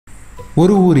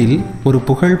ஒரு ஊரில் ஒரு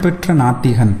புகழ்பெற்ற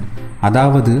நாத்திகன்,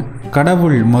 அதாவது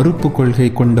கடவுள் மறுப்பு கொள்கை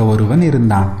கொண்ட ஒருவன்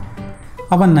இருந்தான்.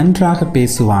 அவன் நன்றாக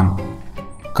பேசுவான்.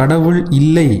 கடவுள்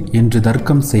இல்லை என்று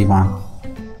தர்க்கம் செய்வான்.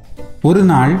 ஒரு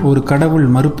நாள் ஒரு கடவுள்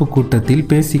மறுப்பு கூட்டத்தில்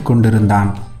பேசிக் கொண்டிருந்தான்.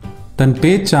 தன்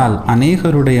பேச்சால்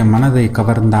அநேகருடைய மனதை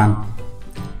கவர்ந்தான்.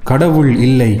 கடவுள்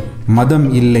இல்லை, மதம்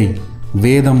இல்லை,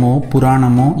 வேதமோ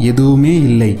புராணமோ எதுவுமே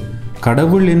இல்லை.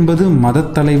 கடவுள் என்பது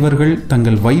மதத் தலைவர்கள்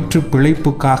தங்கள் வயிற்று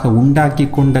பிழைப்புக்காக உண்டாக்கி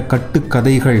கொண்ட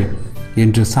கட்டுக்கதைகள்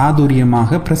என்று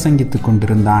சாதுரியமாக பிரசங்கித்துக்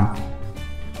கொண்டிருந்தான்.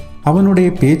 அவனுடைய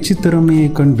பேச்சு திறமையை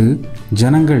கண்டு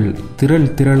ஜனங்கள்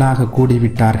திரளாக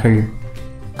கூடிவிட்டார்கள்.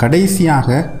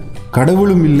 கடைசியாக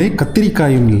கடவுளும் இல்லை,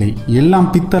 கத்திரிக்காயும் இல்லை,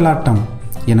 எல்லாம் பித்தலாட்டம்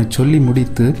என சொல்லி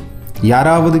முடித்து,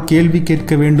 யாராவது கேள்வி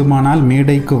கேட்க வேண்டுமானால்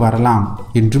மேடைக்கு வரலாம்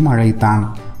என்றும் அழைத்தான்.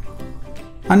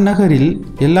 அந்நகரில்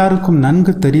எல்லாருக்கும்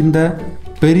நன்கு தெரிந்த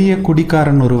பெரிய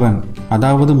குடிகாரன் ஒருவன்,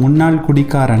 அதாவது முன்னாள்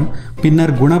குடிகாரன்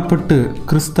பின்னர் குணப்பட்டு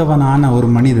கிறிஸ்தவனான ஒரு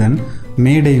மனிதன்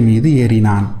மேடை மீது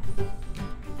ஏறினான்.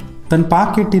 தன்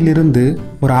பாக்கெட்டில் இருந்து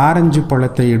ஒரு ஆரஞ்சு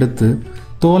பழத்தை எடுத்து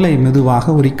தோலை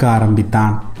மெதுவாக உரிக்க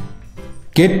ஆரம்பித்தான்.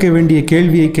 கேட்க வேண்டிய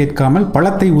கேள்வியை கேட்காமல்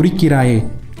பழத்தை உரிக்கிறாயே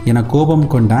என கோபம்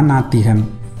கொண்டான் நாத்திகன்.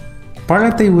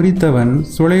 பழத்தை உரித்தவன்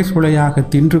சுளையாக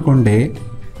தின்று கொண்டே,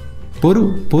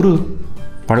 பொறு,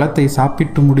 பழத்தை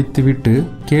சாப்பிட்டு முடித்துவிட்டு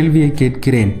கேள்வியை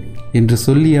கேட்கிறேன் என்று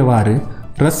சொல்லியவாறு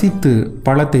ரசித்து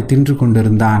பழத்தை தின்று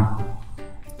கொண்டிருந்தான்.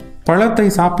 பழத்தை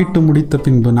சாப்பிட்டு முடித்த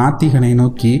பின்பு நாத்திகனை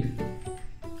நோக்கி,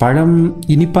 பழம்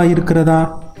இனிப்பாயிருக்கிறதா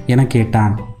என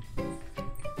கேட்டான்.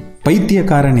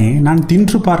 பைத்தியக்காரனே, நான்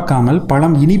தின்று பார்க்காமல்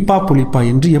பழம் இனிப்பா புளிப்பா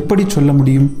என்று எப்படி சொல்ல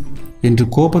முடியும் என்று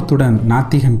கோபத்துடன்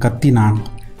நாத்திகன் கத்தினான்.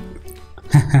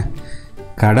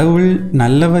 கடவுள்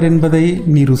நல்லவர் என்பதை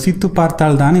நீ ருசித்து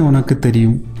பார்த்தால்தானே உனக்கு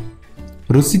தெரியும்.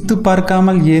 ருசித்து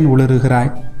பார்க்காமல் ஏன்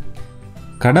உளறுகிறாய்?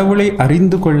 கடவுளை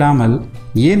அறிந்து கொள்ளாமல்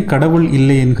ஏன் கடவுள்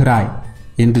இல்லை என்கிறாய்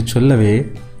என்று சொல்லவே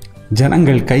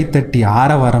ஜனங்கள் கைத்தட்டி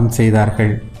ஆரவாரம்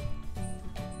செய்தார்கள்.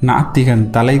 நாத்திகன்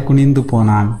தலை குனிந்து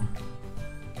போனான்.